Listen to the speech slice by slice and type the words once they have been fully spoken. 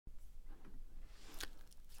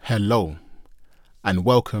Hello, and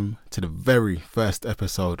welcome to the very first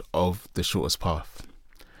episode of The Shortest Path.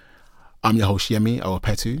 I'm your host Yemi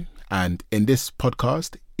Awapetu, and in this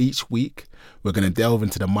podcast, each week, we're going to delve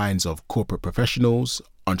into the minds of corporate professionals,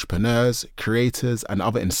 entrepreneurs, creators, and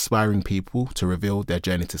other inspiring people to reveal their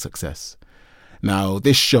journey to success. Now,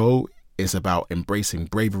 this show is about embracing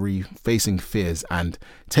bravery, facing fears, and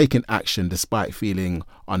taking action despite feeling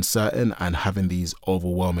uncertain and having these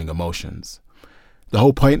overwhelming emotions. The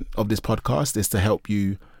whole point of this podcast is to help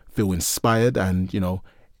you feel inspired and,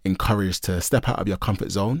 encouraged to step out of your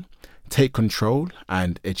comfort zone, take control,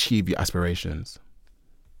 and achieve your aspirations.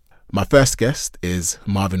 My first guest is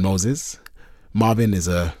Marvin Moses. Marvin is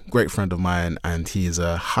a great friend of mine, and he is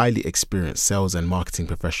a highly experienced sales and marketing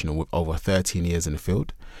professional with over 13 years in the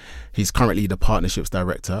field. He's currently the partnerships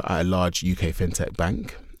director at a large UK fintech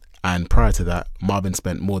bank. And prior to that, Marvin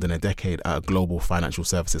spent more than a decade at a global financial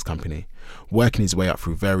services company, working his way up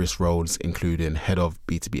through various roles, including head of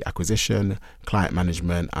B2B acquisition, client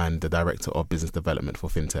management, and the director of business development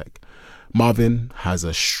for fintech. Marvin has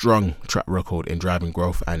a strong track record in driving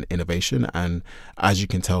growth and innovation. And as you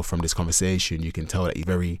can tell from this conversation, you can tell that he's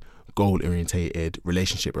very goal-orientated,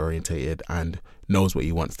 relationship-orientated, and knows what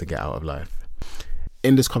he wants to get out of life.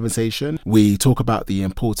 In this conversation, we talk about the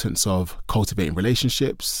importance of cultivating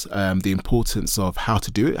relationships, the importance of how to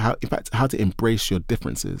do it, how to embrace your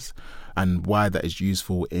differences and why that is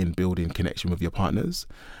useful in building connection with your partners,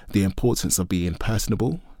 the importance of being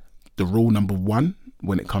personable, the rule number one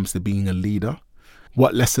when it comes to being a leader,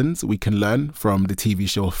 what lessons we can learn from the TV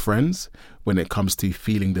show Friends when it comes to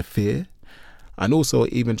feeling the fear, and also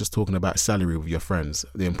even just talking about salary with your friends,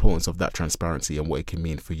 the importance of that transparency and what it can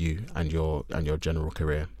mean for you and your general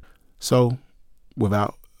career. So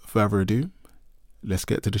without further ado, let's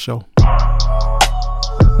get to the show.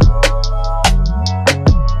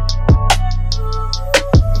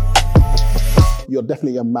 You're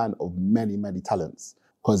definitely a man of many, many talents,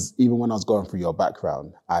 because even when I was going through your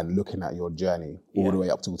background and looking at your journey all the way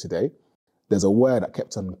up till today, there's a word that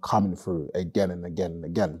kept on coming through again and again and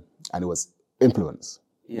again, and it was influence,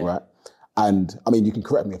 right? And I mean, you can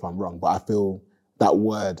correct me if I'm wrong, but I feel that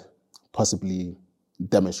word possibly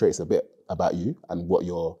demonstrates a bit about you and what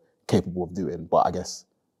you're capable of doing. But I guess,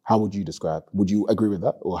 would you agree with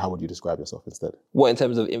that? Or how would you describe yourself instead? What, in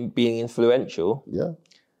terms of being influential? Yeah.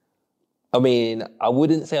 I mean, I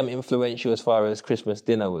wouldn't say I'm influential as far as Christmas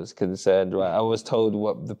dinner was concerned, right? I was told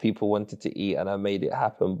what the people wanted to eat and I made it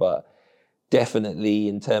happen. But definitely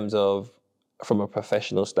in terms of, from a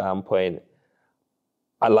professional standpoint,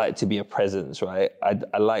 I like to be a presence, right?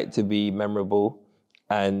 I like to be memorable.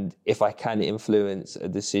 And if I can influence a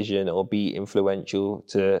decision or be influential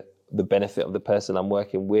to the benefit of the person I'm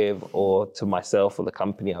working with or to myself or the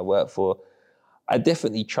company I work for, I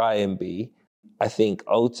definitely try and be. I think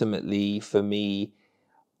ultimately for me,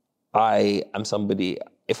 I am somebody,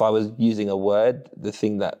 if I was using a word, the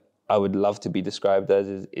thing that I would love to be described as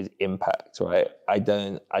is impact, right?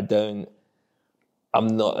 I'm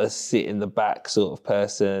not a sit in the back sort of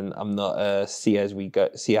person. I'm not a see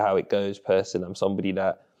how it goes person. I'm somebody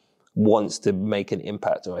that wants to make an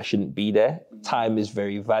impact or I shouldn't be there. Time is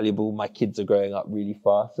very valuable. My kids are growing up really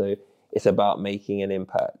fast, so it's about making an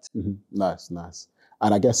impact. Mm-hmm. Nice.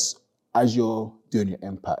 And I guess as you're doing your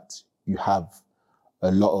impact, you have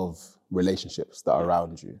a lot of relationships that are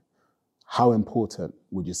around you. How important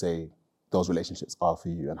would you say those relationships are for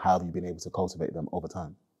you, and how have you been able to cultivate them over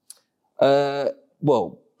time?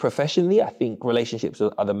 Well, professionally, I think relationships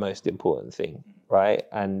are the most important thing, right?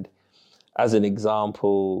 And as an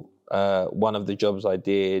example, one of the jobs I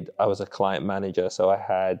did, I was a client manager, so I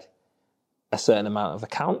had a certain amount of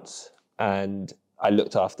accounts and I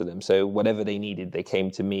looked after them. So whatever they needed, they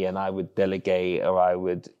came to me and I would delegate or I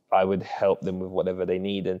would help them with whatever they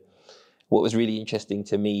need. And what was really interesting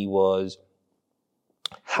to me was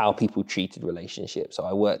how people treated relationships. So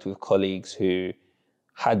I worked with colleagues who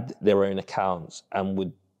had their own accounts and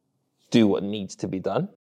would do what needs to be done.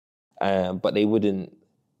 But they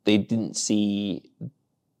didn't see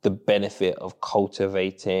the benefit of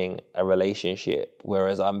cultivating a relationship,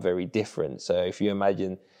 whereas I'm very different. So if you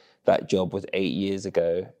imagine that job was 8 years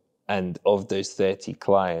ago, and of those 30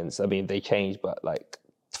 clients, I mean, they changed, but like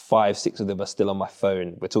 5, 6 of them are still on my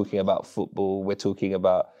phone. We're talking about football. We're talking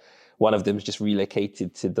about one of them's just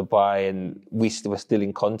relocated to Dubai, and we're still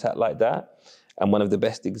in contact like that. And one of the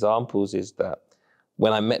best examples is that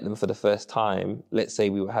when I met them for the first time, let's say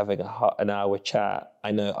we were having an hour chat,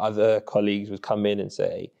 I know other colleagues would come in and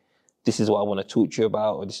say, this is what I want to talk to you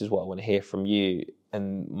about, or this is what I want to hear from you.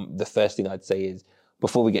 And the first thing I'd say is,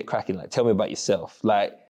 before we get cracking, like, tell me about yourself.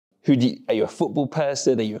 Like, Are you a football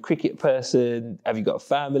person? Are you a cricket person? Have you got a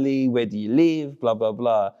family? Where do you live? Blah, blah,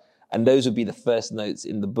 blah. And those would be the first notes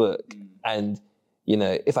in the book. And, you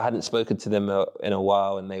know, if I hadn't spoken to them in a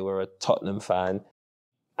while and they were a Tottenham fan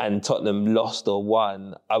and Tottenham lost or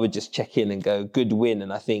won, I would just check in and go, good win.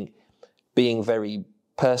 And I think being very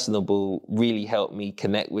personable really helped me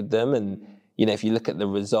connect with them. And, you know, if you look at the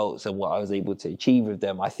results and what I was able to achieve with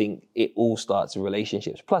them, I think it all starts with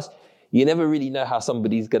relationships. Plus, you never really know how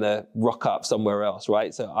somebody's going to rock up somewhere else,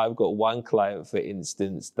 right? So I've got one client, for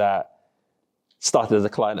instance, that started as a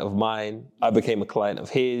client of mine. I became a client of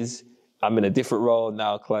his. I'm in a different role,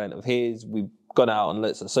 now a client of his. We've gone out on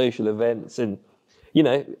lots of social events and, you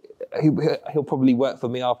know, he'll probably work for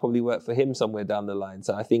me. I'll probably work for him somewhere down the line.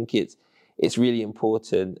 So I think it's really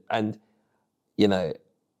important. And, you know,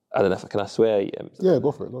 I don't know if can I swear? Yeah,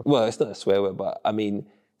 go for it. Well, it's not a swear word, but I mean,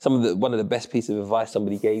 one of the best pieces of advice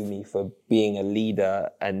somebody gave me for being a leader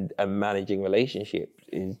and managing relationships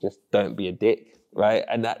is just don't be a dick, right?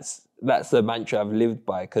 And that's the mantra I've lived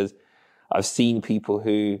by, because I've seen people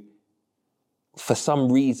who, for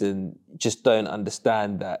some reason, just don't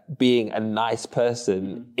understand that being a nice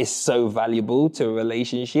person is so valuable to a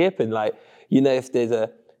relationship. And like, you know, if there's a,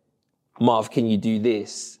 Marv, can you do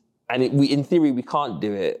this? And in theory, we can't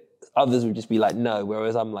do it. Others would just be like, no.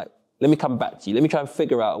 Whereas I'm like, let me come back to you. Let me try and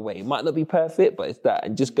figure out a way. It might not be perfect, but it's that.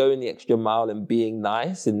 And just going the extra mile and being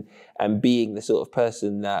nice and being the sort of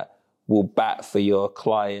person that will bat for your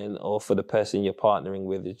client or for the person you're partnering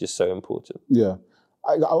with is just so important. Yeah.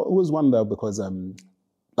 I always wonder because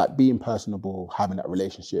like being personable, having that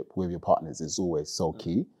relationship with your partners is always so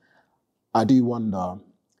key. I do wonder,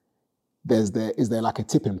 is there like a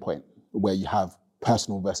tipping point where you have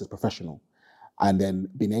personal versus professional, and then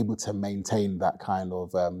being able to maintain that kind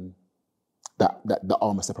of that the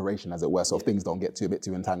arm of separation, as it were, so things don't get a bit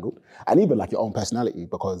too entangled, and even like your own personality.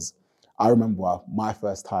 Because I remember my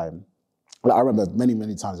first time, like I remember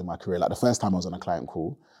many times in my career, like the first time I was on a client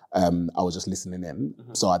call, I was just listening in,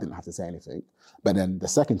 so I didn't have to say anything. But then the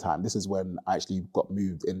second time, this is when I actually got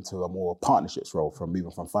moved into a more partnerships role from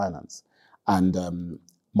moving from finance, and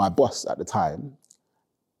my boss at the time,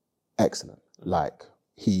 excellent. Like,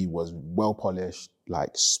 he was well polished,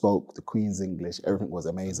 like spoke the Queen's English, everything was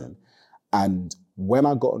amazing. And when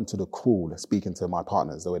I got onto the call speaking to my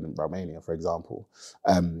partners, they were in Romania, for example,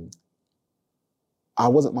 I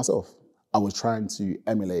wasn't myself. I was trying to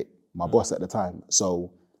emulate my boss at the time.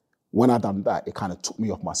 So when I done that, it kind of took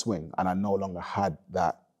me off my swing, and I no longer had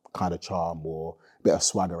that kind of charm or bit of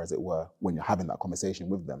swagger, as it were, when you're having that conversation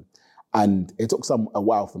with them. And it took a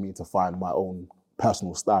while for me to find my own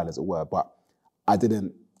personal style, as it were, but I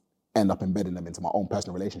didn't end up embedding them into my own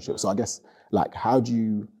personal relationship. So I guess, like, how do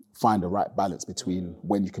you find the right balance between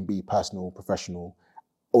when you can be personal, professional,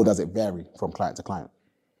 or does it vary from client to client?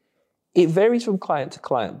 It varies from client to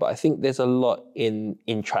client, but I think there's a lot in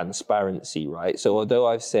transparency, right? So although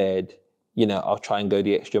I've said, you know, I'll try and go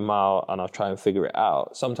the extra mile and I'll try and figure it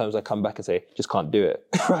out, sometimes I come back and say, just can't do it,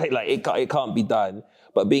 right? Like it can't be done.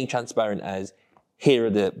 But being transparent as, here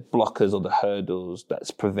are the blockers or the hurdles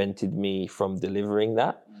that's prevented me from delivering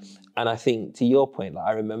that. And I think, to your point, like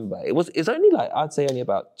I remember, it's only like, I'd say only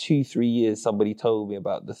about 2-3 years somebody told me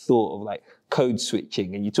about the thought of like code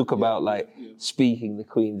switching. And you talk about speaking the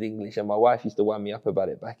Queen's English. And my wife used to wind me up about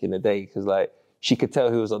it back in the day, because like she could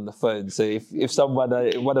tell who was on the phone. So if someone,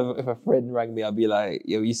 if a friend rang me, I'd be like,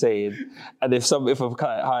 yo, what you saying? And if I'm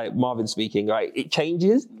kind of, hi, Marvin speaking, right, it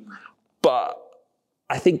changes. But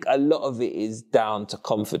I think a lot of it is down to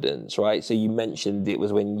confidence, right? So you mentioned it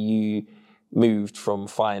was when you moved from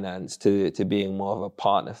finance to being more of a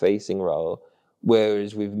partner-facing role.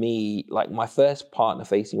 Whereas with me, like my first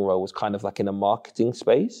partner-facing role was kind of like in a marketing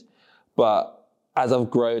space. But as I've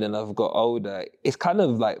grown and I've got older, it's kind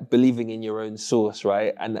of like believing in your own source,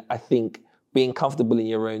 right? And I think being comfortable in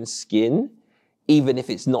your own skin, even if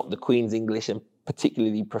it's not the Queen's English and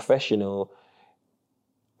particularly professional,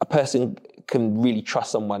 a person can really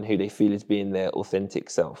trust someone who they feel is being their authentic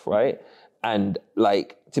self, right? And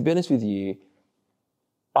like, to be honest with you,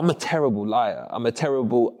 I'm a terrible liar.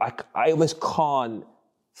 I almost can't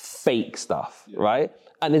fake stuff, right?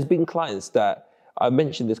 And there's been clients that, I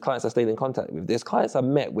mentioned there's clients I stayed in contact with. There's clients I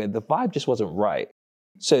met where the vibe just wasn't right.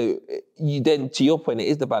 So you then, to your point, it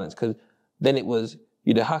is the balance, because then it was,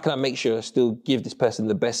 you know, how can I make sure I still give this person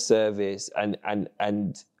the best service and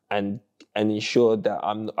ensure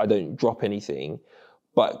that I don't drop anything,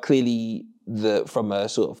 but clearly from a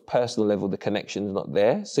sort of personal level, the connection's not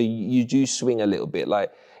there. So you do swing a little bit.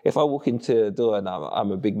 Like if I walk into a door and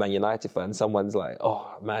I'm a big Man United fan, someone's like,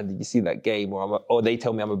 oh man, did you see that game? Or they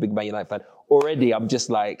tell me I'm a big Man United fan. Already I'm just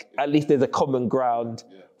like, at least there's a common ground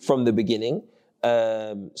from the beginning.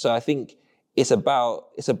 So I think it's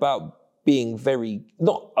about being very,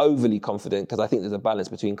 not overly confident, because I think there's a balance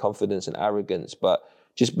between confidence and arrogance, but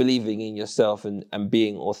just believing in yourself and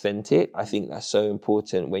being authentic. I think that's so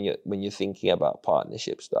important when you're thinking about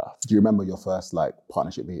partnership stuff. Do you remember your first like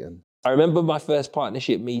partnership meeting? I remember my first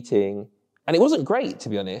partnership meeting, and it wasn't great, to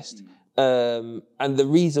be honest. And the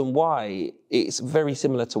reason why, it's very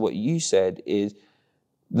similar to what you said, is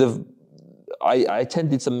I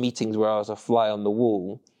attended some meetings where I was a fly on the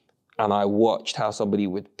wall, and I watched how somebody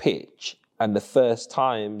would pitch. And the first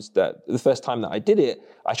time that I did it,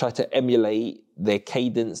 I tried to emulate their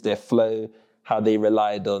cadence, their flow, how they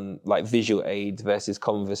relied on like visual aids versus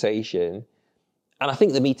conversation. And I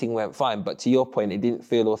think the meeting went fine, but to your point, it didn't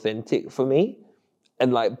feel authentic for me.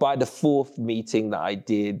 And like by the fourth meeting that I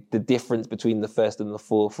did, the difference between the first and the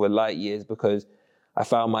fourth were light years, because I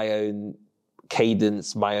found my own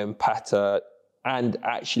cadence, my own pattern, and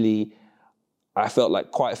actually I felt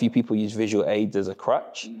like quite a few people use visual aids as a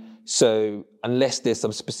crutch. So unless there's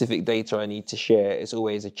some specific data I need to share, it's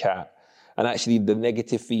always a chat. And actually the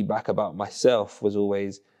negative feedback about myself was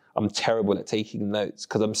always, I'm terrible at taking notes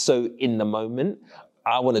because I'm so in the moment.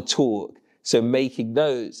 I want to talk. So making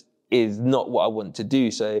notes is not what I want to do.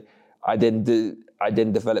 So I then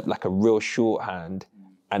developed like a real shorthand.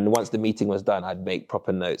 And once the meeting was done, I'd make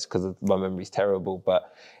proper notes because my memory's terrible.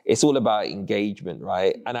 But it's all about engagement,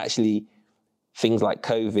 right? And actually things like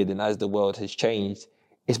COVID, and as the world has changed,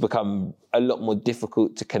 it's become a lot more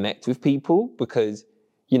difficult to connect with people, because,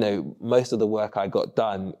 you know, most of the work I got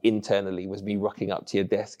done internally was me rocking up to your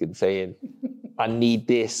desk and saying, I need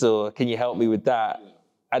this, or can you help me with that?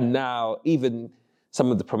 And now even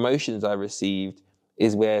some of the promotions I received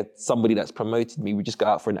is where somebody that's promoted me would just go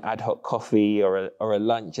out for an ad hoc coffee or a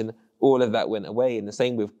lunch, and all of that went away. And the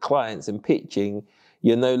same with clients and pitching.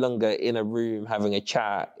 You're no longer in a room having a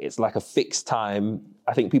chat. It's like a fixed time.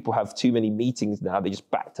 I think people have too many meetings now. They're just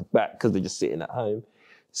back to back because they're just sitting at home.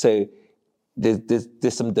 So there's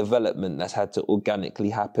some development that's had to organically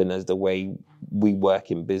happen as the way we work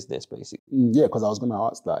in business, basically. Yeah, because I was going to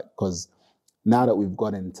ask that, because now that we've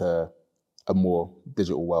got into a more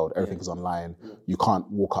digital world, everything is online. You can't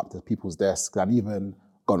walk up to people's desks, and even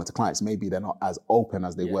going up to clients, maybe they're not as open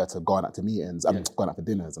as they were to going out to meetings, going out for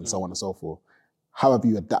dinners and so on and so forth. How have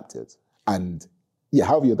you adapted? And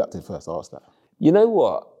how have you adapted first? I'll ask that. You know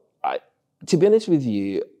what? To be honest with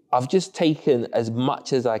you, I've just taken as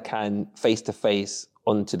much as I can face-to-face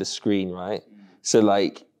onto the screen, right? So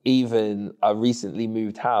like, even I recently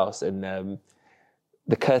moved house, and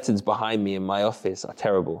the curtains behind me in my office are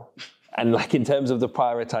terrible. And like, in terms of the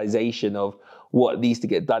prioritization of what needs to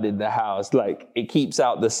get done in the house, like, it keeps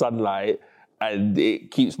out the sunlight and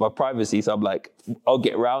it keeps my privacy. So I'm like, I'll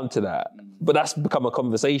get around to that. But that's become a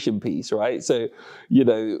conversation piece, right? So, you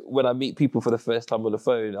know, when I meet people for the first time on the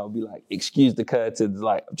phone, I'll be like, excuse the curtains,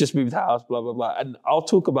 like, I've just moved house, blah, blah, blah. And I'll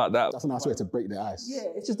talk about that. That's a nice way to break the ice. Yeah,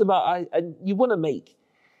 it's just about, and you want to make,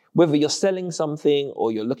 whether you're selling something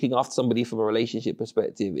or you're looking after somebody from a relationship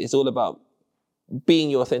perspective, it's all about being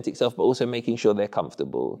your authentic self, but also making sure they're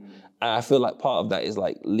comfortable. And I feel like part of that is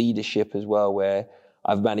like leadership as well, where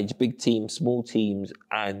I've managed big teams, small teams,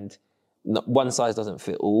 and one size doesn't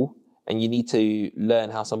fit all. And you need to learn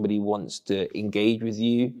how somebody wants to engage with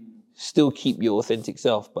you, still keep your authentic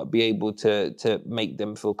self, but be able to make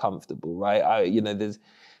them feel comfortable, right?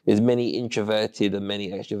 There's many introverted and many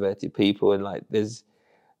extroverted people, and like there's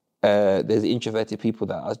introverted people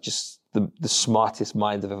that are just the smartest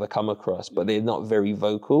minds I've ever come across, but they're not very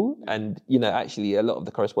vocal. And, you know, actually a lot of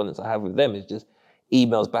the correspondence I have with them is just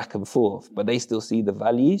emails back and forth, but they still see the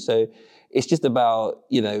value. So it's just about,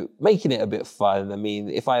 you know, making it a bit fun. I mean,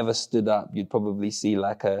 if I ever stood up, you'd probably see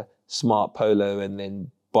like a smart polo and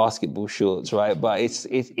then basketball shorts, right? But it's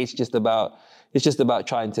just about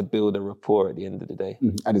trying to build a rapport at the end of the day.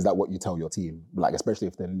 Mm-hmm. And is that what you tell your team? Like, especially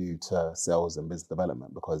if they're new to sales and business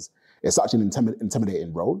development, because it's such an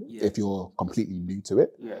intimidating role if you're completely new to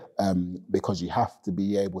it, because you have to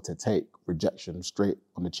be able to take rejection straight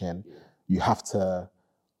on the chin. You have to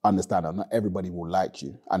understand that not everybody will like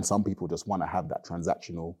you, and some people just want to have that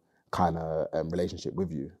transactional kind of relationship with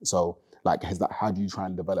you. So, like, how do you try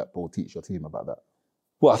and develop or teach your team about that?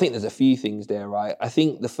 Well, I think there's a few things there, right? I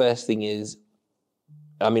think the first thing is,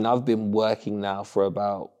 I mean, I've been working now for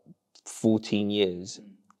about 14 years,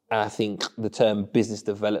 and I think the term business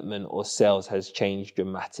development or sales has changed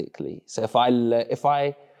dramatically. So if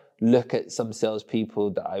I look at some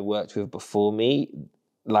salespeople that I worked with before me,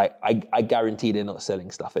 like I guarantee they're not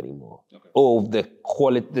selling stuff anymore. Okay. Or the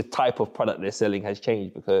quality, the type of product they're selling has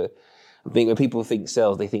changed, because I think when people think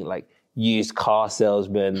sales, they think like used car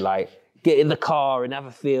salesmen, like get in the car and have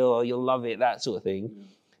a feel, you'll love it, that sort of thing.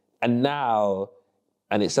 And now,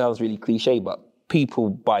 and it sounds really cliche, but people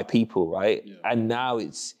buy people, right? Yeah. And now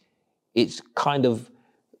it's kind of,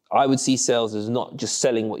 I would see sales as not just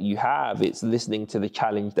selling what you have, it's listening to the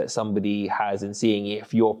challenge that somebody has and seeing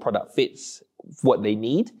if your product fits what they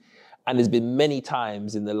need. And there's been many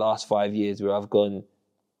times in the last 5 years where I've gone,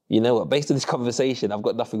 you know what, based on this conversation, I've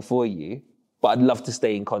got nothing for you, but I'd love to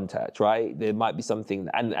stay in contact, right? There might be something,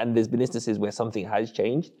 and there's been instances where something has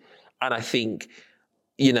changed. And I think,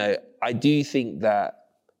 you know, I do think that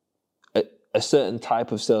a certain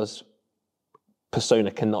type of sales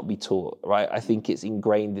persona cannot be taught, right? I think it's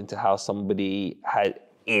ingrained into how somebody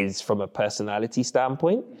is from a personality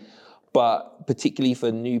standpoint. But particularly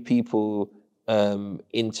for new people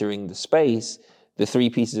entering the space, the 3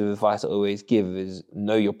 pieces of advice I always give is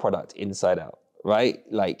know your product inside out, right?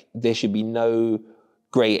 Like there should be no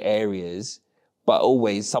gray areas, but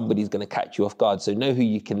always somebody's going to catch you off guard. So know who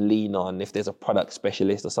you can lean on. If there's a product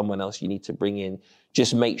specialist or someone else you need to bring in,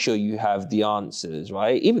 just make sure you have the answers,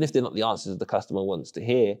 right? Even if they're not the answers the customer wants to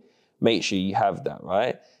hear, make sure you have that,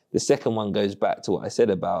 right? The second one goes back to what I said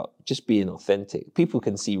about just being authentic. People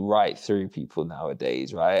can see right through people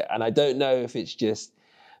nowadays, right? And I don't know if it's just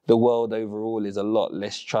the world overall is a lot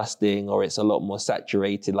less trusting or it's a lot more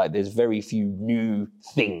saturated. Like there's very few new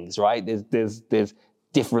things, right? There's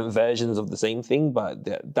different versions of the same thing, but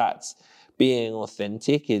that's being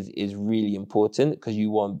authentic is really important because you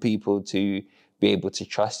want people to be able to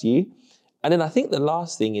trust you. And then I think the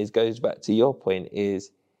last thing goes back to your point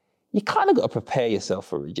is you kind of got to prepare yourself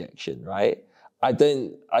for rejection, right? I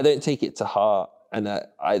don't take it to heart. And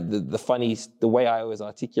the way I always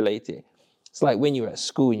articulate it, it's like when you were at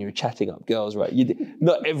school and you were chatting up girls, right?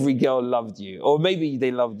 Not every girl loved you, or maybe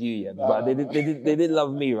they loved you, yeah, but they didn't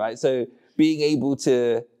love me, right? So being able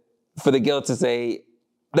for the girl to say,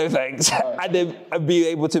 no thanks, and being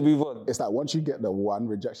able to move on. It's like once you get the one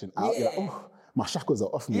rejection out, you're like, oh, my shackles are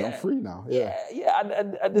off me, I'm free now. Yeah.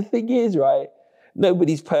 And the thing is, right,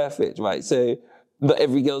 nobody's perfect, right? So not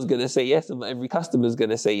every girl's gonna say yes, and not every customer's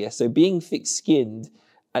gonna say yes. So being thick-skinned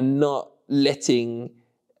and not letting,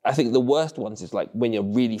 I think the worst ones is like when you're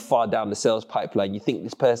really far down the sales pipeline, you think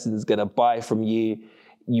this person is gonna buy from you,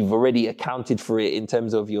 you've already accounted for it in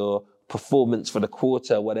terms of your performance for the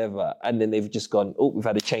quarter, whatever, and then they've just gone, oh, we've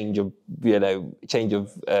had a change of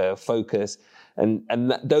focus,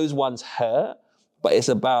 and those ones hurt. But it's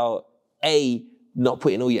about not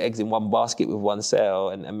putting all your eggs in one basket with one sale,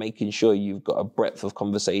 and making sure you've got a breadth of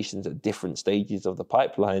conversations at different stages of the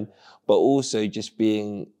pipeline, but also just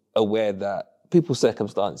being aware that people's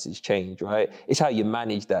circumstances change, right? It's how you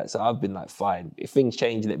manage that. So I've been like, fine, if things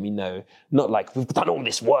change, let me know. Not like, we've done all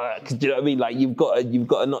this work. Do you know what I mean? Like you've got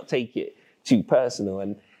to not take it too personal.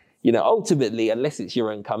 And, you know, ultimately, unless it's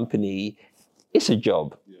your own company, it's a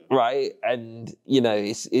job, right? And, you know,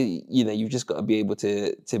 you've just got to be able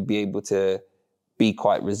to be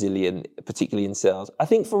quite resilient, particularly in sales. I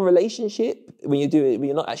think for a relationship, when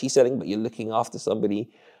you're not actually selling, but you're looking after somebody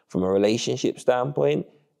from a relationship standpoint,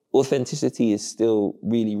 authenticity is still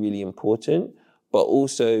really, really important, but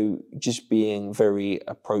also just being very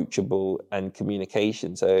approachable and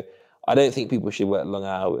communication. So I don't think people should work long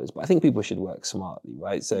hours, but I think people should work smartly,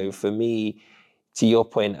 right? So for me, to your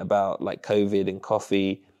point about like COVID and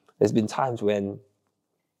coffee, there's been times when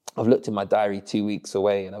I've looked in my diary 2 weeks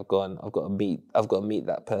away and I've got to meet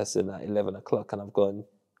that person at 11 o'clock and I've gone,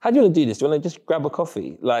 how do you want to do this? Do you want to just grab a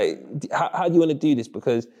coffee? Like, how do you want to do this?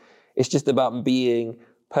 Because it's just about being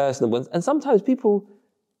personal. And sometimes people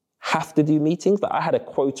have to do meetings. Like I had a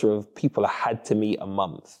quota of people I had to meet a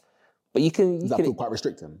month. But Does that feel quite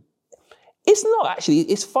restricting? It's not actually.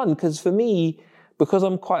 It's fun because for me, because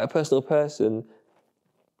I'm quite a personal person,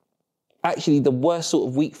 actually the worst sort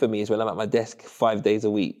of week for me is when I'm at my desk 5 days a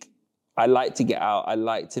week. I like to get out. I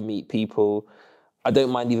like to meet people. I don't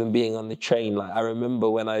mind even being on the train. Like I remember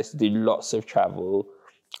when I used to do lots of travel,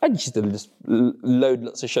 I used to just load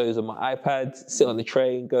lots of shows on my iPad, sit on the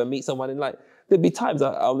train, go and meet someone. And like, there'd be times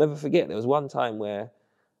I'll never forget. There was one time where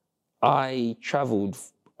I traveled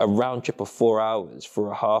a round trip of 4 hours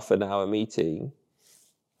for a half an hour meeting,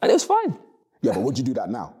 and it was fine. Yeah, but would you do that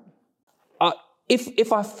now?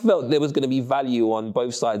 If I felt there was going to be value on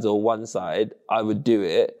both sides or one side, I would do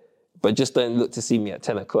it. But just don't look to see me at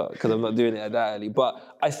 10 o'clock because I'm not doing it at that early.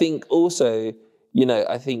 But I think also, you know,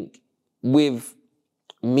 I think with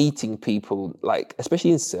meeting people, like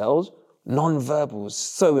especially in sales, non-verbal is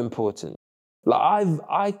so important. Like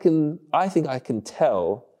I think I can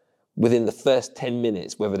tell within the first 10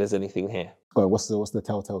 minutes whether there's anything here. Oh, what's the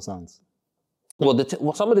telltale signs? Some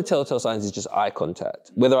of the telltale signs is just eye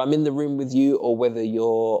contact. Whether I'm in the room with you or whether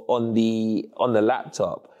you're on the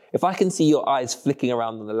laptop, if I can see your eyes flicking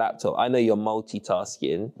around on the laptop, I know you're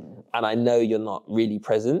multitasking and I know you're not really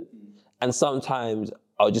present. And sometimes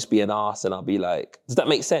I'll just be an arse and I'll be like, does that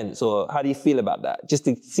make sense? Or how do you feel about that? Just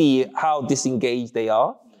to see how disengaged they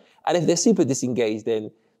are. And if they're super disengaged,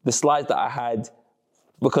 then the slides that I had,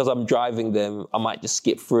 because I'm driving them, I might just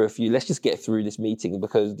skip through a few. Let's just get through this meeting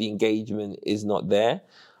because the engagement is not there.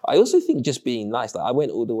 I also think just being nice. Like I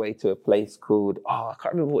went all the way to a place called, I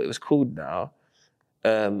can't remember what it was called now.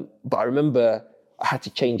 But I remember I had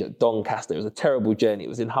to change at Doncaster. It was a terrible journey.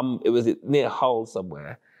 It was near Hull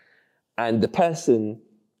somewhere. And the person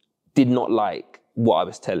did not like what I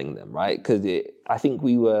was telling them, right? Because I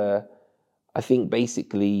think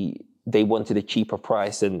basically they wanted a cheaper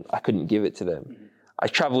price and I couldn't give it to them. I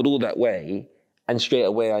traveled all that way and straight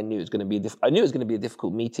away I knew it was going to be a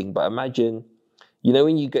difficult meeting. But imagine,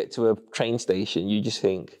 when you get to a train station, you just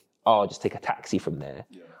think, I'll just take a taxi from there.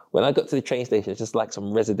 Yeah. When I got to the train station, it's just like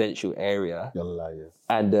some residential area.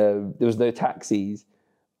 And there was no taxis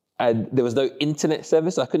and there was no internet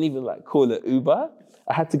service. So I couldn't even call it Uber.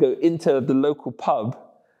 I had to go into the local pub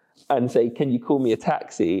and say, can you call me a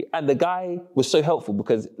taxi? And the guy was so helpful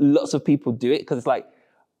because lots of people do it because it's like,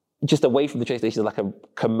 just away from the train station is like a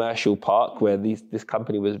commercial park where this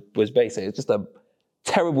company was based. So it's just a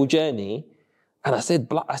terrible journey. And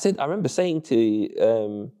I remember saying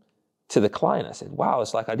to the client, I said, wow,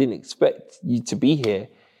 it's like I didn't expect you to be here.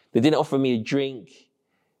 They didn't offer me a drink.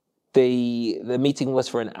 The meeting was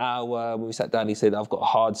for an hour. When we sat down, he said, I've got a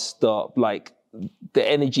hard stop. Like the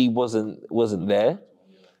energy wasn't there.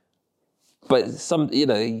 But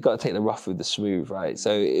you got to take the rough with the smooth, right?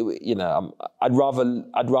 So, I'd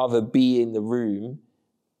rather be in the room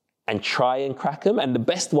and try and crack them. And the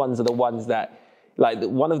best ones are the ones that,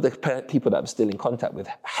 one of the people that I'm still in contact with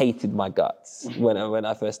hated my guts when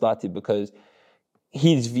I first started because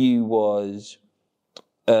his view was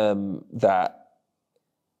that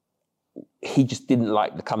he just didn't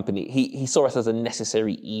like the company. He saw us as a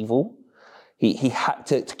necessary evil. He had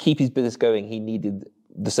to keep his business going. He needed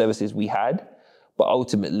the services we had, but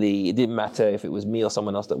ultimately it didn't matter if it was me or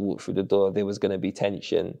someone else that walked through the door, there was going to be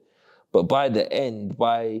tension. But by the end,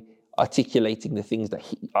 by articulating the things that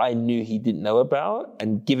I knew he didn't know about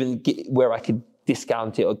and where I could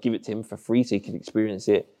discount it or give it to him for free so he could experience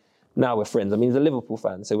it, now we're friends. I mean, he's a Liverpool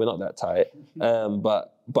fan, so we're not that tight.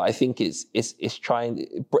 But I think it's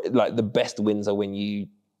trying, the best wins are when you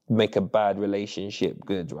make a bad relationship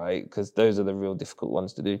good, right? Because those are the real difficult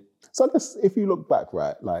ones to do. So I guess if you look back,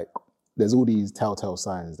 right, there's all these telltale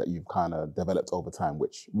signs that you've kind of developed over time,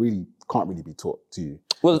 which really can't really be taught to you.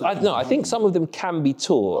 Well, I think some of them can be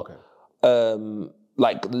taught. Okay.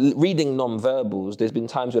 Reading non-verbals, there's been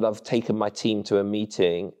times when I've taken my team to a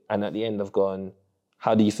meeting and at the end I've gone,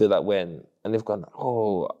 how do you feel that went? And they've gone,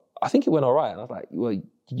 I think it went all right. And I was like, well,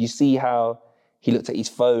 did you see how he looked at his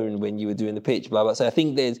phone when you were doing the pitch, blah, blah. So I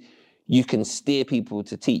think you can steer people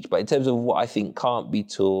to teach. But in terms of what I think can't be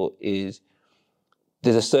taught is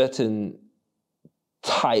there's a certain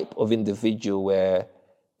type of individual where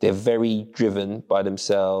they're very driven by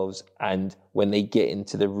themselves. And when they get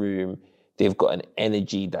into the room, they've got an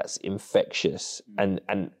energy that's infectious. And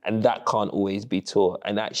that can't always be taught.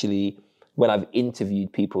 And actually, when I've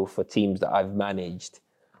interviewed people for teams that I've managed,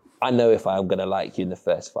 I know if I'm going to like you in the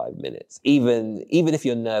first 5 minutes, even if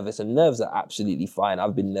you're nervous, and nerves are absolutely fine.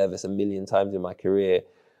 I've been nervous a million times in my career,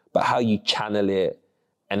 but how you channel it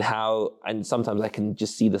and sometimes I can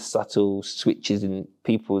just see the subtle switches in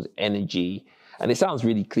people's energy. And it sounds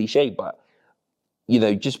really cliche, but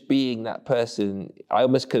just being that person, I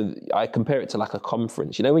compare it to like a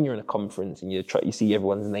conference. When you're in a conference and you see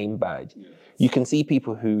everyone's name badge, you can see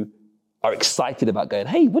people who are excited about going,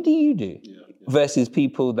 hey, what do you do? Versus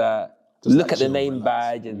people that just look at the name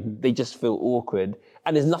badge and they just feel awkward.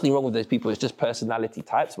 And there's nothing wrong with those people. It's just personality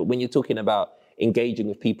types. But when you're talking about engaging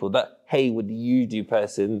with people, that, hey, what do you do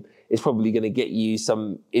person is probably going to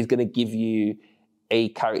is going to give you a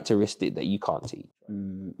characteristic that you can't teach.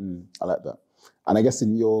 I like that. And I guess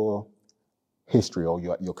in your history or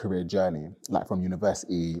your career journey, like from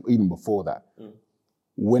university, even before that,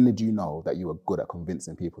 when did you know that you were good at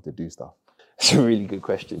convincing people to do stuff? It's a really good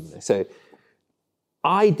question. So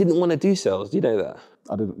I didn't want to do sales. Do you know that?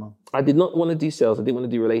 I didn't know. I did not want to do sales. I didn't want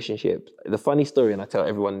to do relationships. The funny story, and I tell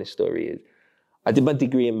everyone this story, is I did my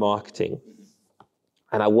degree in marketing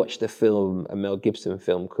and I watched a Mel Gibson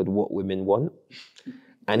film called What Women Want.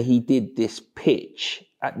 And he did this pitch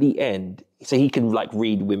at the end. So he can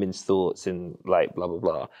read women's thoughts and blah, blah,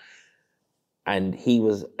 blah. And he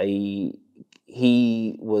was a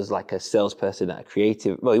he was like a salesperson at a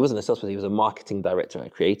creative, well, he wasn't a salesperson, he was a marketing director at a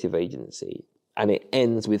creative agency. And it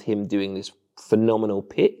ends with him doing this phenomenal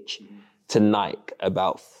pitch to Nike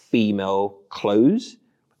about female clothes.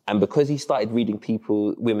 And because he started reading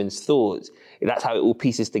women's thoughts, that's how it all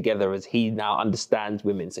pieces together as he now understands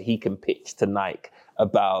women. So he can pitch to Nike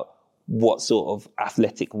about what sort of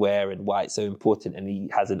athletic wear and why it's so important. And he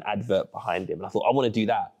has an advert behind him. And I thought, I want to do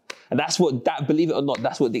that. And believe it or not,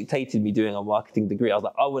 that's what dictated me doing a marketing degree. I was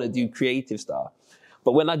like, I want to do creative stuff.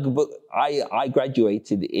 But when I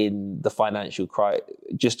graduated in the financial crisis,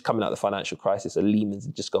 just coming out of the financial crisis, so Lehman's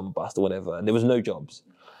had just gone bust or whatever, and there was no jobs.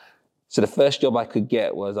 So the first job I could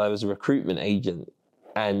get was I was a recruitment agent,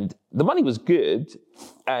 and the money was good.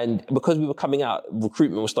 And because we were coming out,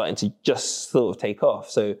 recruitment was starting to just sort of take off.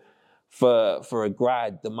 So for a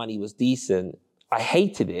grad, the money was decent. I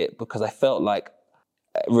hated it because I felt like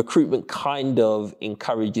recruitment kind of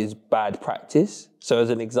encourages bad practice. So as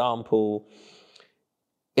an example,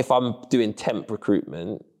 if I'm doing temp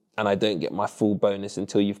recruitment and I don't get my full bonus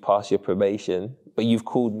until you've passed your probation, but you've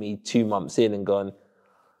called me 2 months in and gone,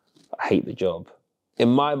 I hate the job. In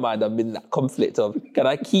my mind, I'm in that conflict of, can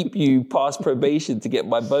I keep you past probation to get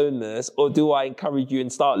my bonus, or do I encourage you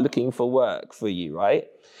and start looking for work for you, right?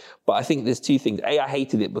 But I think there's two things. A, I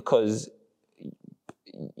hated it because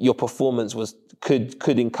your performance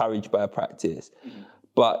could encourage bad practice.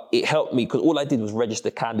 But it helped me because all I did was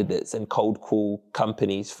register candidates and cold call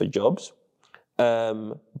companies for jobs.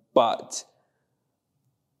 But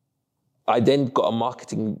I then got a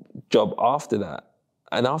marketing job after that.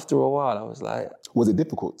 And after a while, I was like... Was it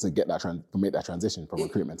difficult to get that to make that transition from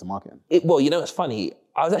recruitment to marketing? Well, you know, it's funny.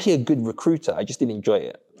 I was actually a good recruiter. I just didn't enjoy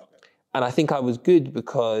it. Okay. And I think I was good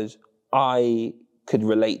because I could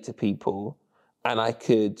relate to people and I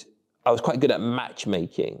was quite good at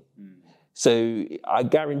matchmaking. So I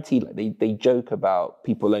guarantee, like they joke about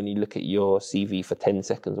people only look at your CV for 10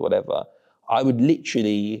 seconds or whatever. I would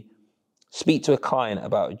literally speak to a client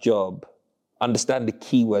about a job, understand the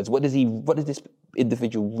keywords. What does this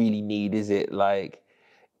individual really need? Is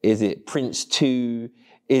it Prince 2?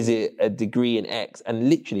 Is it a degree in X? And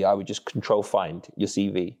literally I would just control find your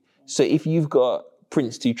CV. So if you've got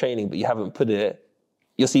Prince 2 training, but you haven't put it,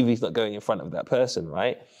 your CV's not going in front of that person,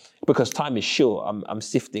 right? Because time is short. I'm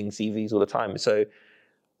sifting CVs all the time. So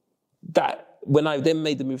that when I then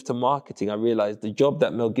made the move to marketing, I realized the job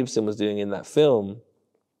that Mel Gibson was doing in that film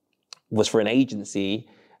was for an agency,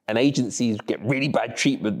 and agencies get really bad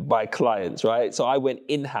treatment by clients, right? So I went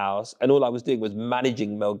in-house and all I was doing was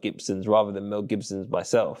managing Mel Gibson's rather than Mel Gibson's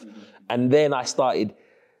myself. Mm-hmm. And then I started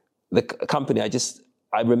the company.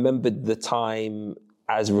 I remembered the time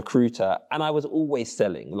as a recruiter, and I was always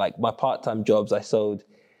selling. Like my part-time jobs, I sold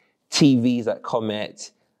TVs at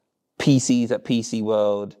Comet, PCs at PC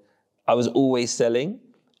World. I was always selling,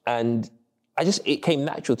 and it came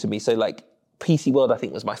natural to me. So like PC World, I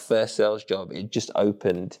think, was my first sales job. It just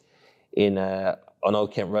opened on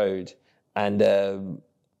Old Kent Road, and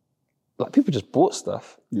like people just bought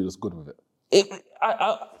stuff. You're just good with it.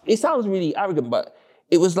 It sounds really arrogant, but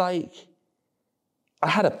it was like I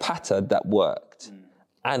had a pattern that worked,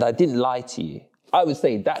 and I didn't lie to you. I would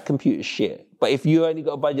say that computer's shit, but if you only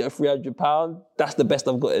got a budget of £300, that's the best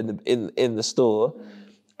I've got in the store.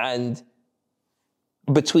 And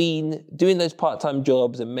between doing those part-time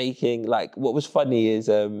jobs and making, like, what was funny is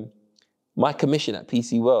my commission at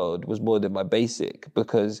PC World was more than my basic,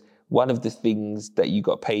 because one of the things that you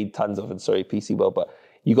got paid tons of, and sorry, PC World, but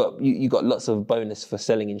you got lots of bonus for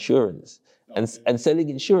selling insurance. And selling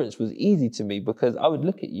insurance was easy to me because I would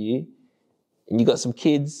look at you and you got some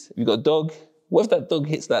kids, you got a dog. What if that dog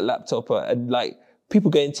hits that laptop and like people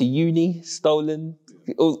going to uni, stolen,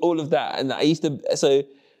 all of that. And so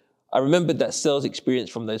I remembered that sales experience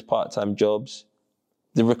from those part-time jobs.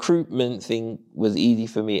 The recruitment thing was easy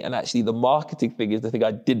for me. And actually the marketing thing is the thing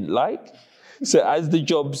I didn't like. So as the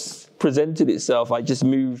jobs presented itself, I just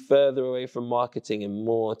moved further away from marketing and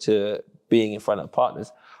more to being in front of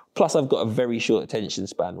partners. Plus I've got a very short attention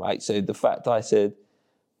span, right? So the fact that I said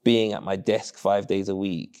being at my desk 5 days a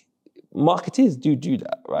week, marketers do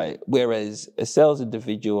that, right? Whereas a sales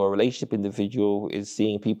individual or a relationship individual is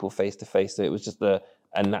seeing people face to face. So it was just a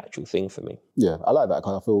natural thing for me. Yeah, I like that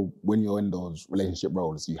because I feel when you're in those relationship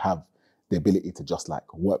roles, you have the ability to just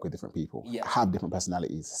like work with different people, have different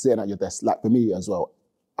personalities, sitting at your desk. Like for me as well,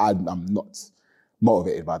 I'm not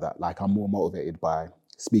motivated by that. Like I'm more motivated by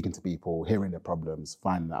speaking to people, hearing their problems,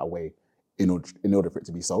 finding out a way in order for it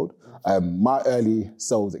to be sold. My early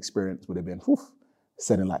sales experience would have been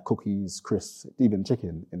selling like cookies, crisps, even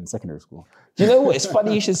chicken in secondary school. Do you know what? It's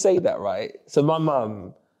funny you should say that, right? So my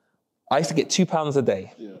mum, I used to get £2 a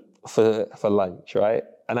day. Yeah. for lunch, right?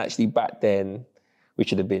 And actually back then, which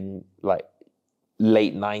should have been like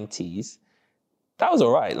late 90s, that was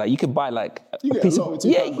all right. Like you could buy like You a get piece a lot of, for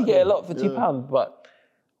 £2 yeah, you could back get a then. lot for £2. But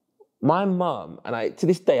my mum, and to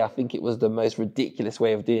this day, I think it was the most ridiculous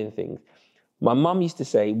way of doing things. My mum used to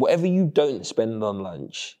say, whatever you don't spend on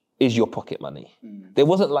lunch is your pocket money. There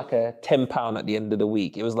wasn't like a £10 at the end of the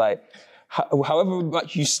week. It was like, however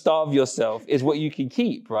much you starve yourself is what you can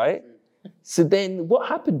keep, right? So then what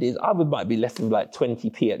happened is might be left with like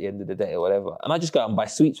 20p at the end of the day or whatever. And I just go out and buy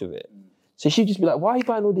sweets with it. So she'd just be like, why are you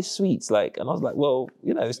buying all these sweets? Like, and I was like, well,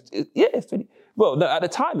 you know, it's 20. Well, no, at the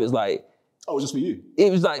time it was like. Oh, just for you?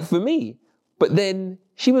 It was like for me. But then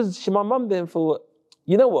my mum then thought,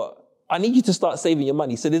 you know what? I need you to start saving your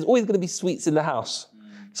money. So there's always going to be sweets in the house.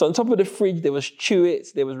 So on top of the fridge, there was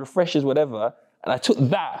Chewits, there was Refreshers, whatever. And I took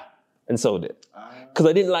that and sold it. Because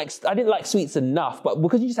I didn't like sweets enough. But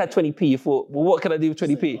because you just had 20p, you thought, well, what can I do with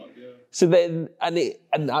 20p? So then,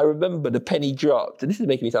 and I remember the penny dropped. And this is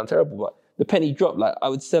making me sound terrible, but the penny dropped. Like I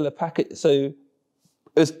would sell a packet. So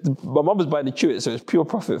my mum was buying the Chewits, so it was pure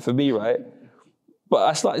profit for me, right? But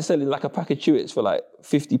I started selling like a pack of Chewits for like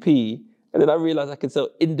 50p. And then I realized I could sell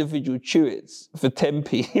individual Chewits for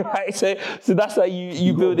 10p, right? So that's how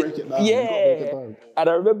you build it. Break it down. Yeah. You gotta break it down. And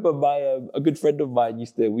I remember a good friend of mine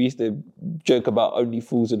we used to joke about only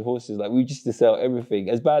fools and horses. Like we used to sell everything.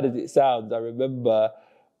 As bad as it sounds, I remember,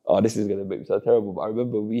 this is gonna make me sound terrible, but I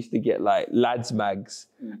remember we used to get like lads mags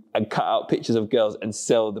and cut out pictures of girls and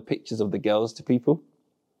sell the pictures of the girls to people.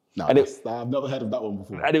 No, And I've never heard of that one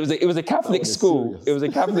before. And it was a Catholic school. Serious. It was a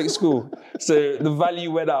Catholic school, so the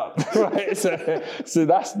value went up, right? So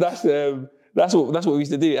that's what we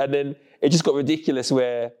used to do. And then it just got ridiculous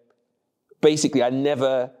where basically I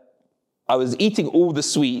was eating all the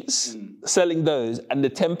sweets, selling those, and the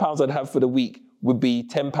 £10 I'd have for the week would be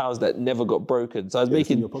 £10 that never got broken. So I was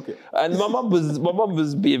making, in your pocket. And my mum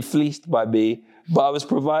was being fleeced by me, but I was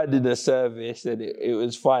providing a service, and it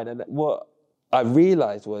was fine. And what I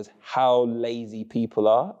realized was how lazy people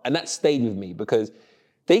are. And that stayed with me because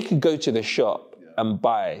they could go to the shop and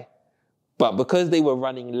buy, but because they were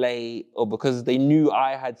running late or because they knew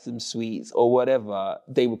I had some sweets or whatever,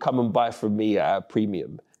 they would come and buy from me at a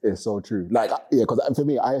premium. It's so true. Like, yeah, because for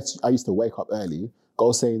me, I used to wake up early,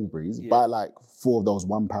 go Sainsbury's, buy like 4 of those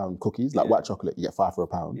 £1 cookies, like white chocolate, you get 5 for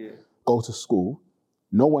 £1. Go to school.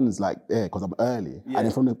 No one's like there because I'm early. And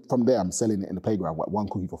then from there, I'm selling it in the playground, like 1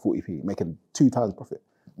 cookie for 40p, making 2 times profit.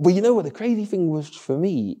 But you know what the crazy thing was for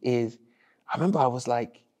me is, I remember I was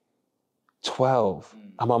like 12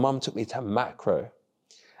 and my mum took me to Macro.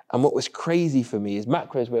 And what was crazy for me is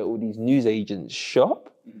Macro is where all these news agents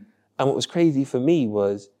shop. And what was crazy for me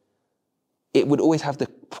was it would always have the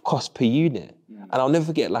cost per unit. And I'll never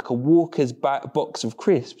forget, like a Walker's box of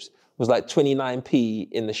crisps was like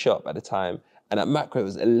 29p in the shop at the time. And at Macro, it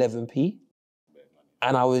was 11p.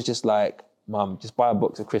 And I was just like, Mum, just buy a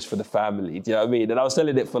box of crisps for the family. Do you know what I mean? And I was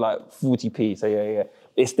selling it for like 40p. So yeah.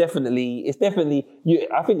 It's definitely,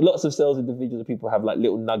 I think lots of sales individuals and people have like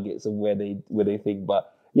little nuggets of where they think.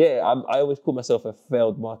 But yeah, I always call myself a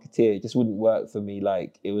failed marketeer. It just wouldn't work for me.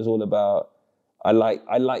 Like it was all about, I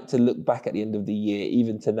like to look back at the end of the year,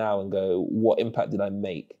 even to now, and go, what impact did I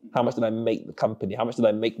make? How much did I make the company? How much did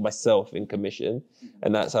I make myself in commission?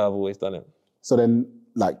 And that's how I've always done it. So then,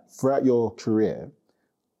 like, throughout your career,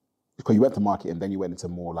 because you went to marketing, then you went into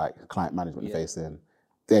more like client management facing,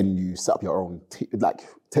 then you set up your own team. Like,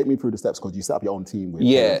 take me through the steps, because you set up your own team with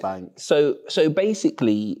the bank. So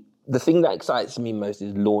basically, the thing that excites me most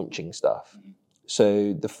is launching stuff.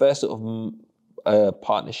 So the first sort of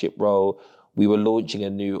partnership role, we were launching a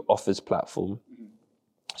new offers platform.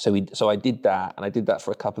 So I did that, and I did that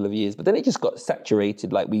for a couple of years, but then it just got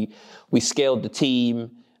saturated. Like we scaled the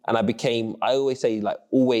team. And I always say, like,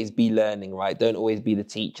 always be learning, right? Don't always be the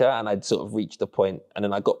teacher. And I'd sort of reached a point. And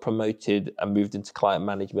then I got promoted and moved into client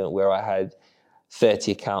management, where I had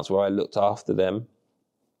 30 accounts where I looked after them.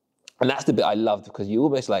 And that's the bit I loved, because you're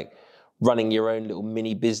almost like running your own little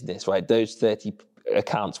mini business, right? Those 30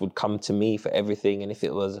 accounts would come to me for everything. And if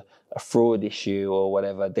it was a fraud issue or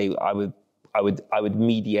whatever, I would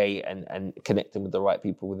mediate and connect them with the right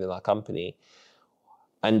people within our company.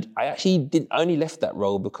 And I actually only left that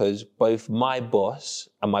role because both my boss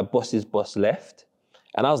and my boss's boss left.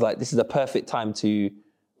 And I was like, this is a perfect time to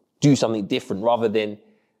do something different, rather than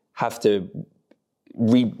have to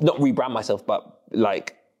not rebrand myself, but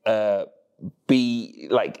like get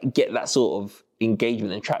that sort of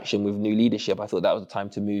engagement and traction with new leadership. I thought that was the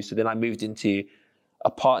time to move. So then I moved into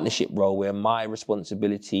a partnership role where my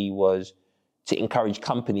responsibility was to encourage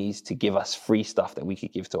companies to give us free stuff that we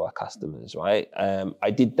could give to our customers, right?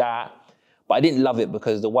 I did that. But I didn't love it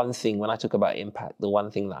because the one thing, when I talk about impact, the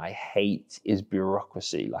one thing that I hate is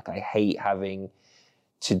bureaucracy. Like I hate having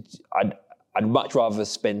to, I'd much rather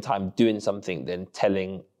spend time doing something than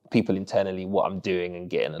telling people internally what I'm doing and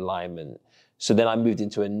getting alignment. So then I moved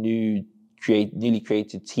into a newly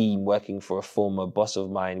created team working for a former boss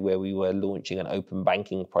of mine where we were launching an open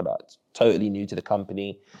banking product, totally new to the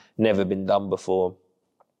company, never been done before.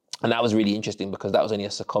 And that was really interesting because that was only a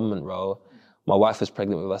secondment role. My wife was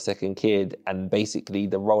pregnant with our second kid, and basically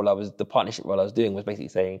the partnership role I was doing was basically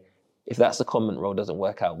saying, if that secondment role doesn't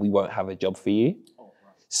work out, we won't have a job for you.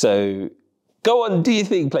 So go on, do your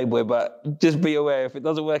thing, Playboy, but just be aware, if it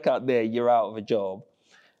doesn't work out there, you're out of a job.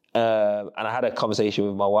 And I had a conversation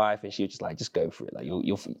with my wife, and she was just like, just go for it. Like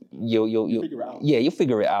you'll figure it out. Yeah, you'll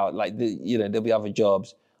figure it out. Like there'll be other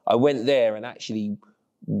jobs. I went there, and actually,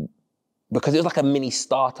 because it was like a mini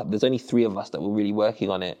startup, there's only 3 of us that were really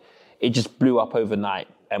working on it. It just blew up overnight.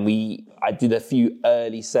 And I did a few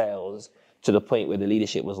early sales to the point where the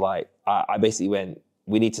leadership was like, I basically went,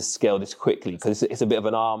 we need to scale this quickly because it's a bit of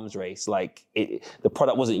an arms race. Like the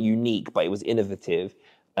product wasn't unique, but it was innovative.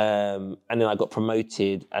 And then I got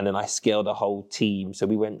promoted, and then I scaled a whole team. So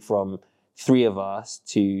we went from 3 of us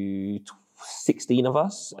to 16 of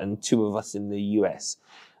us, and 2 of us in the US.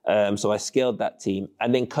 So I scaled that team,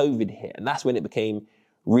 and then COVID hit, and that's when it became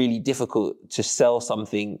really difficult to sell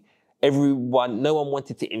something. No one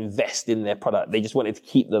wanted to invest in their product. They just wanted to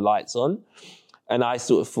keep the lights on. And I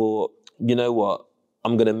sort of thought, you know what,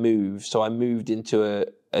 I'm going to move. So I moved into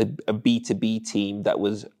a B2B team that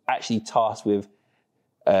was actually tasked with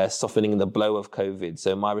softening the blow of COVID.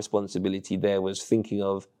 So my responsibility there was thinking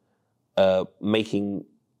of making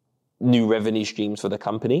new revenue streams for the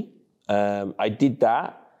company. I did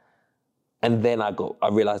that. And then I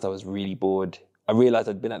realized I was really bored. I realized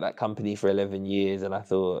I'd been at that company for 11 years, and I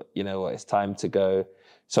thought, you know what, it's time to go.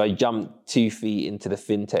 So I jumped 2 feet into the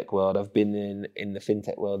fintech world. I've been in the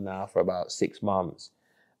fintech world now for about 6 months,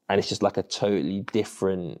 and it's just like a totally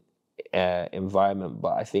different environment.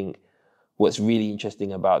 But I think what's really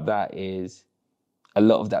interesting about that is a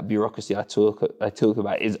lot of that bureaucracy I talk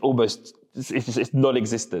about is almost, it's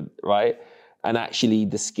non-existent, right? And actually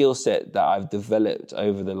the skill set that I've developed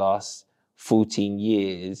over the last 14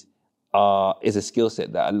 years is a skill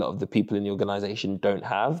set that a lot of the people in the organization don't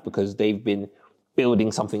have, because they've been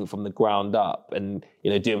building something from the ground up, and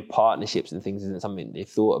doing partnerships and things isn't something they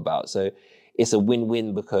thought about. So it's a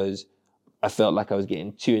win-win, because I felt like I was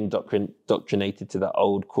getting too indoctrinated to the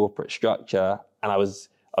old corporate structure, and I was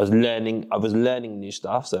learning new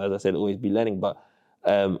stuff. So as I said, always be learning, but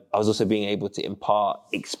I was also being able to impart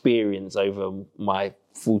experience over my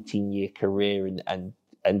 14-year career and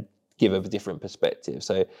give a different perspective.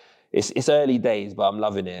 So it's early days, but I'm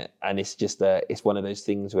loving it. And it's just it's one of those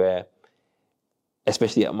things where,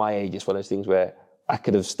 especially at my age, it's one of those things where I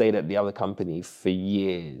could have stayed at the other company for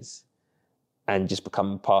years and just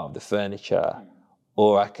become part of the furniture,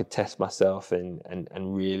 or I could test myself and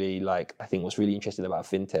really, like, I think what's really interesting about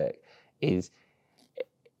fintech is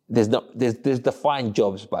there's defined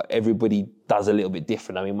jobs, but everybody does a little bit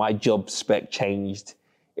different. I mean, my job spec changed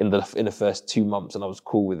in the first 2 months, and I was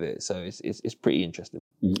cool with it. So it's pretty interesting.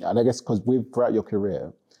 And I guess because throughout your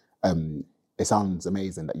career, it sounds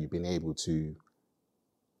amazing that you've been able to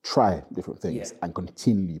try different things and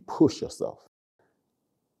continually push yourself.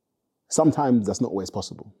 Sometimes that's not always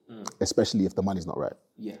possible, especially if the money's not right.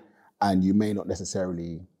 Yeah. And you may not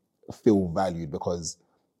necessarily feel valued, because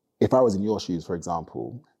if I was in your shoes, for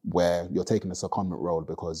example, where you're taking a secondment role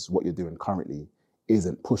because what you're doing currently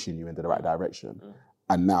isn't pushing you into the right direction,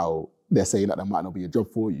 and now they're saying that there might not be a job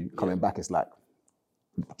for you, coming back, it's like,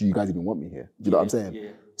 do you guys even want me here? Do you know what I'm saying? Yeah.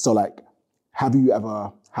 So like, have you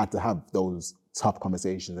ever had to have those tough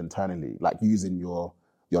conversations internally, like using your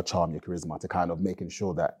charm, your charisma to kind of making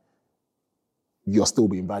sure that you're still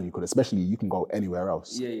being valued? Because especially you can go anywhere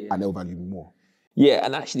else and they'll value you more. Yeah,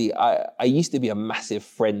 and actually, I used to be a massive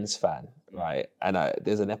Friends fan, right? And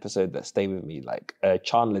there's an episode that stayed with me. Like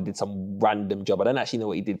Chandler did some random job. I don't actually know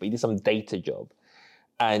what he did, but he did some data job.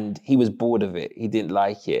 And he was bored of it. He didn't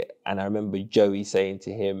like it. And I remember Joey saying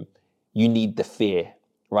to him, you need the fear,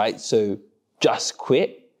 right? So just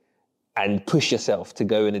quit and push yourself to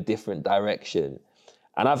go in a different direction.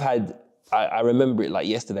 And I remember it like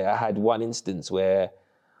yesterday. I had one instance where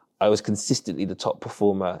I was consistently the top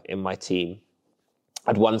performer in my team.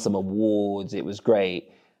 I'd won some awards. It was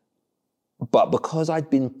great. But because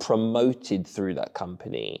I'd been promoted through that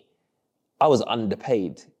company, I was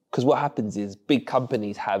underpaid. Because what happens is big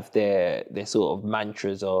companies have their sort of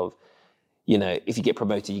mantras of, if you get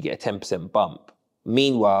promoted, you get a 10% bump.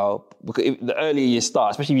 Meanwhile, because the earlier you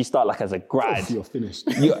start, especially if you start like as a grad, You're finished.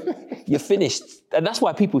 you're finished. And that's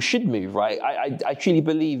why people should move, right? I truly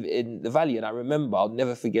believe in the value. And I remember, I'll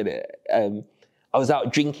never forget it. I was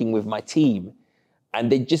out drinking with my team,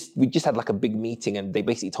 and we just had like a big meeting, and they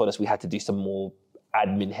basically told us we had to do some more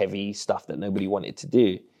admin heavy stuff that nobody wanted to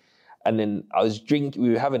do. And then we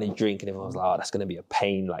were having a drink, and everyone was like, oh, that's going to be a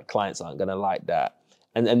pain. Like, clients aren't going to like that.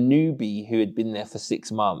 And a newbie who had been there for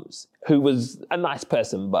 6 months, who was a nice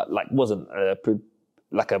person, but like wasn't a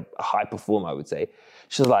high performer, I would say.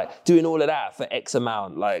 She was like, doing all of that for X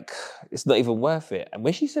amount, like, it's not even worth it. And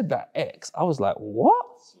when she said that X, I was like, what?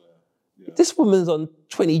 Yeah. This woman's on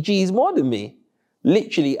 20 G's more than me.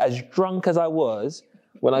 Literally, as drunk as I was,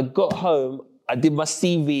 when I got home, I did my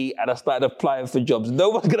CV and I started applying for jobs. No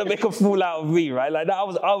one's gonna make a fool out of me, right? Like that, I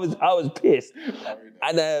was pissed.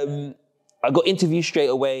 And I got interviewed straight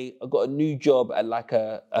away. I got a new job at like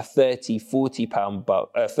a 40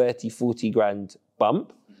 grand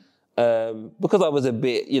bump. Because I was a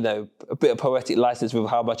bit of poetic license with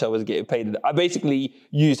how much I was getting paid. I basically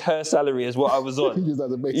used her salary as what I was on. Use that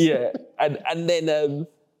as a base. Yeah, and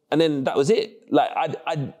then that was it. Like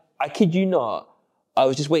I kid you not, I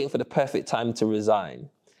was just waiting for the perfect time to resign.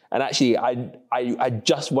 And actually, I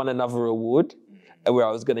just won another award where I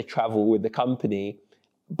was going to travel with the company.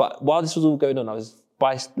 But while this was all going on, I was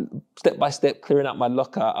step by step clearing out my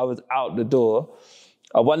locker. I was out the door.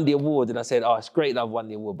 I won the award, and I said, oh, it's great that I've won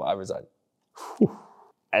the award, but I resigned.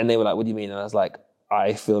 And they were like, what do you mean? And I was like,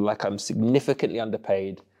 I feel like I'm significantly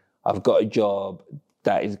underpaid. I've got a job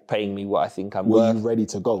that is paying me what I think I'm worth. Were you ready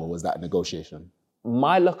to go, or was that a negotiation?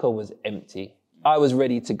 My locker was empty. I was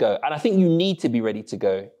ready to go. And I think you need to be ready to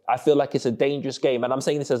go. I feel like it's a dangerous game. And I'm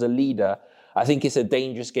saying this as a leader. I think it's a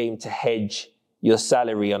dangerous game to hedge your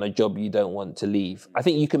salary on a job you don't want to leave. I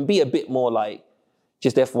think you can be a bit more like,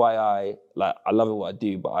 just FYI, like, I love what I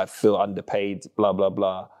do, but I feel underpaid, blah, blah,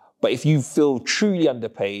 blah. But if you feel truly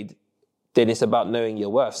underpaid, then it's about knowing your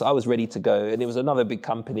worth. So I was ready to go, and it was another big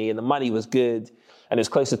company, and the money was good, and it was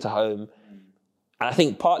closer to home. And I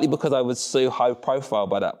think partly because I was so high profile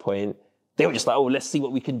by that point, they were just like, oh, let's see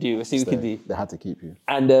what we can do. Let's see what we can do. They had to keep you.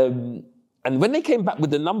 And when they came back with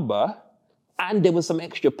the number, and there was some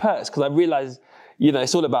extra perks, because I realized,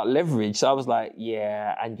 it's all about leverage. So I was like,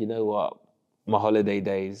 yeah, and you know what? My holiday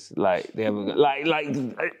days, like they haven't got,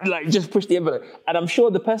 like just push the envelope. And I'm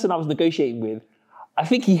sure the person I was negotiating with, I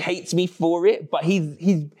think he hates me for it, but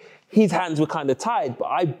his hands were kind of tied. But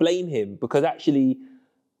I blame him, because actually,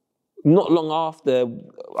 not long after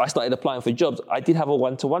I started applying for jobs, I did have a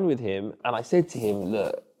one-to-one with him, and I said to him,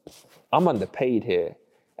 look, I'm underpaid here.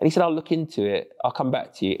 And he said, I'll look into it. I'll come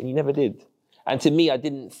back to you. And he never did. And to me, I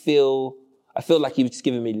feel like he was just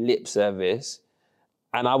giving me lip service.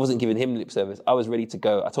 And I wasn't giving him lip service. I was ready to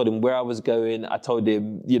go. I told him where I was going. I told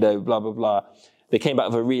him, blah, blah, blah. They came back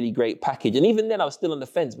with a really great package. And even then I was still on the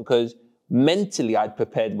fence, because mentally I'd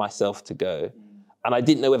prepared myself to go. And I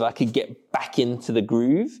didn't know whether I could get back into the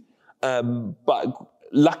groove. But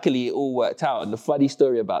luckily it all worked out. And the funny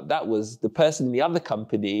story about that was the person in the other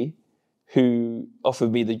company who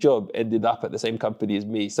offered me the job ended up at the same company as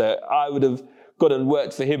me. So I would have gone and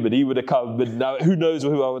worked for him, and he would have come, and now who knows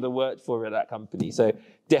who I would have worked for at that company. So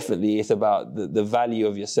definitely it's about the value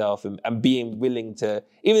of yourself and being willing to,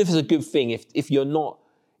 even if it's a good thing, if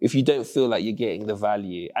you don't feel like you're getting the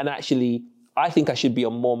value. And actually, I think I should be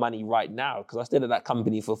on more money right now, because I stayed at that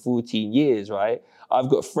company for 14 years, right? I've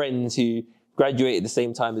got friends who graduated the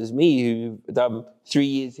same time as me, who've done 3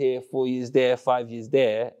 years here, 4 years there, 5 years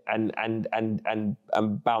there, and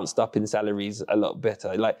bounced up in salaries a lot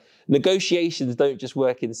better. Like, negotiations don't just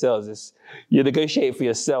work in sales. You're negotiating for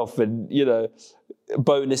yourself, and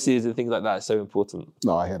bonuses and things like that are so important.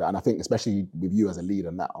 No, I hear that. And I think especially with you as a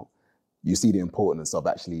leader now, you see the importance of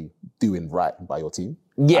actually doing right by your team.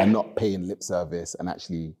 Yeah. And not paying lip service, and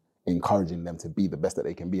actually encouraging them to be the best that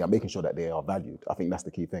they can be and making sure that they are valued. I think that's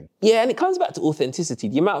the key thing. Yeah, and it comes back to authenticity.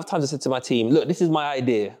 The amount of times I said to my team, look, this is my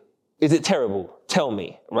idea. Is it terrible? Tell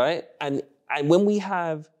me, right? And when we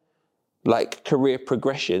have like career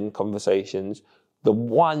progression conversations, the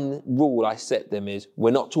one rule I set them is,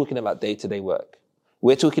 we're not talking about day-to-day work.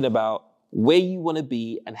 We're talking about where you want to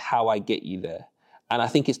be and how I get you there. And I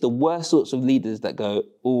think it's the worst sorts of leaders that go,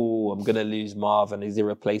 oh, I'm going to lose Marvin, he's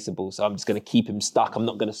irreplaceable, so I'm just going to keep him stuck. I'm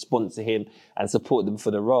not going to sponsor him and support them for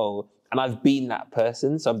the role. And I've been that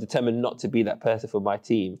person, so I'm determined not to be that person for my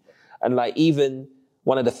team. And like, even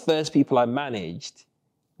one of the first people I managed,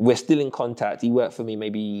 we're still in contact. He worked for me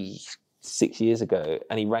maybe 6 years ago,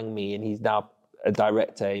 and he rang me, and he's now a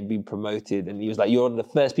director and been promoted, and he was like, "You're one of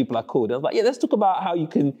the first people I called." And I was like, "Yeah, let's talk about how you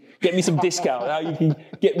can get me some discount, how you can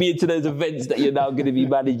get me into those events that you're now going to be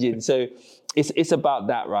managing." So it's about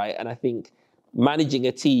that, right? And I think managing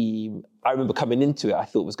a team, I remember coming into it, I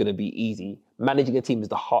thought was going to be easy. Managing a team is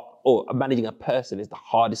managing a person is the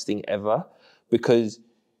hardest thing ever, because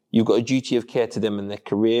you've got a duty of care to them and their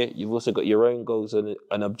career. You've also got your own goals and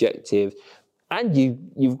objectives. And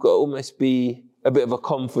you've got to almost be a bit of a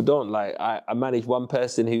confidant. Like I managed one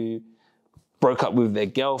person who broke up with their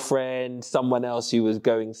girlfriend, someone else who was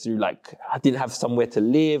going through, like, I didn't have somewhere to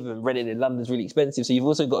live, and renting in London's really expensive. So you've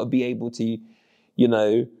also got to be able to,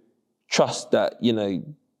 trust that,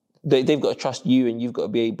 they've got to trust you, and you've got to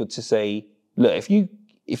be able to say, look, if you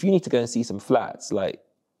need to go and see some flats, like,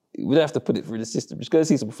 we don't have to put it through the system. Just go and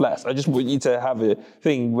see some flats. I just want you to have a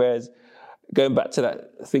thing. Whereas going back to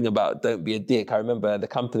that thing about don't be a dick, I remember the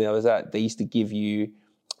company I was at, they used to give you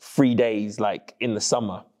 3 days, like, in the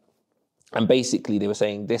summer. And basically they were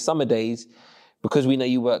saying there's summer days, because we know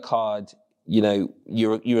you work hard,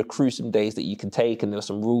 you accrue some days that you can take, and there were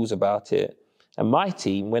some rules about it. And my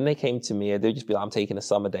team, when they came to me, they'd just be like, I'm taking a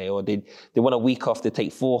summer day, or they want a week off, they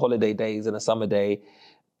take 4 holiday days and a summer day.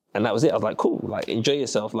 And that was it. I was like, cool, like, enjoy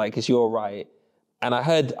yourself, like, it's your right. And I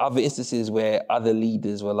heard other instances where other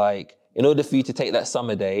leaders were like, in order for you to take that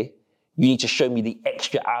summer day, you need to show me the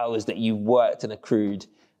extra hours that you've worked and accrued.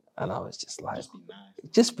 And I was just like,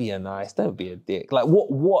 just be nice, don't be a dick. Like,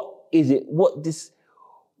 what is it?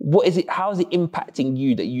 How is it impacting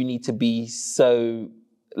you that you need to be so,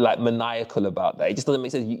 like, maniacal about that? It just doesn't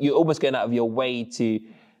make sense. You're almost going out of your way to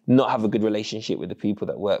not have a good relationship with the people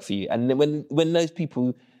that work for you. And then when those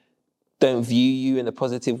people don't view you in a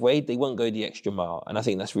positive way, they won't go the extra mile. And I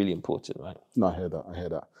think that's really important, right? No, I hear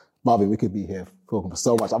that. Marvin, we could be here talking for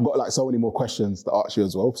so much. I've got, like, so many more questions to ask you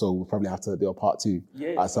as well, so we'll probably have to do a part 2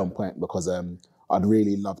 at some point, because I'd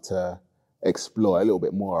really love to explore a little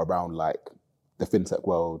bit more around, like, the fintech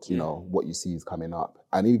world, what you see is coming up,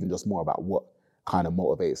 and even just more about what kind of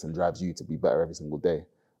motivates and drives you to be better every single day.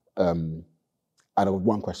 And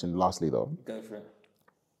one question lastly, though. Go for it.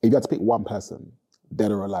 If you had to pick one person,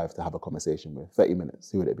 dead or alive, to have a conversation with, 30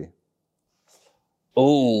 minutes, who would it be?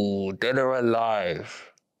 Oh, dead or alive.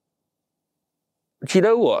 Do you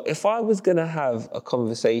know what? If I was going to have a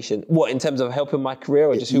conversation, what, in terms of helping my career,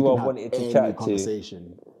 or just who I wanted to chat to?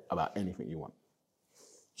 Conversation about anything you want.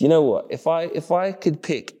 Do you know what? If I could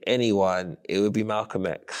pick anyone, it would be Malcolm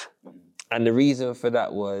X. And the reason for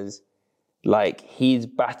that was, like, his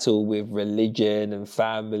battle with religion and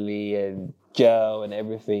family and Joe and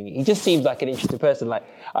everything. He just seems like an interesting person. Like,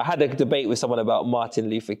 I had a debate with someone about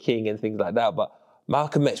Martin Luther King and things like that, but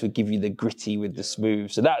Malcolm X would give you the gritty with the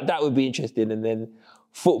smooth. So that would be interesting. And then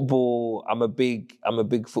football, I'm a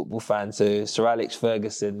big football fan. So Sir Alex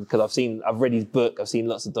Ferguson, because I've read his book, I've seen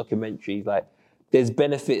lots of documentaries. Like, there's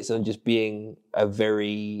benefits on just being a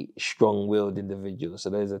very strong-willed individual. So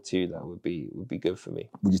those are 2 that would be good for me.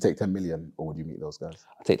 Would you take 10 million, or would you meet those guys?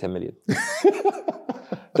 I'd take 10 million.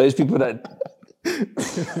 Those people that...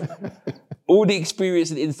 all the experience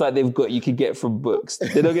and insight they've got, you can get from books.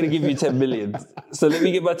 They're not going to give you 10 million. So let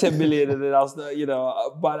me get my 10 million, and then I'll start,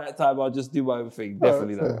 by that time, I'll just do my own thing.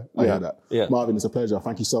 Definitely that. I hear that. Yeah. Marvin, it's a pleasure.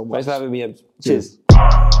 Thank you so much. Thanks for having me. Cheers.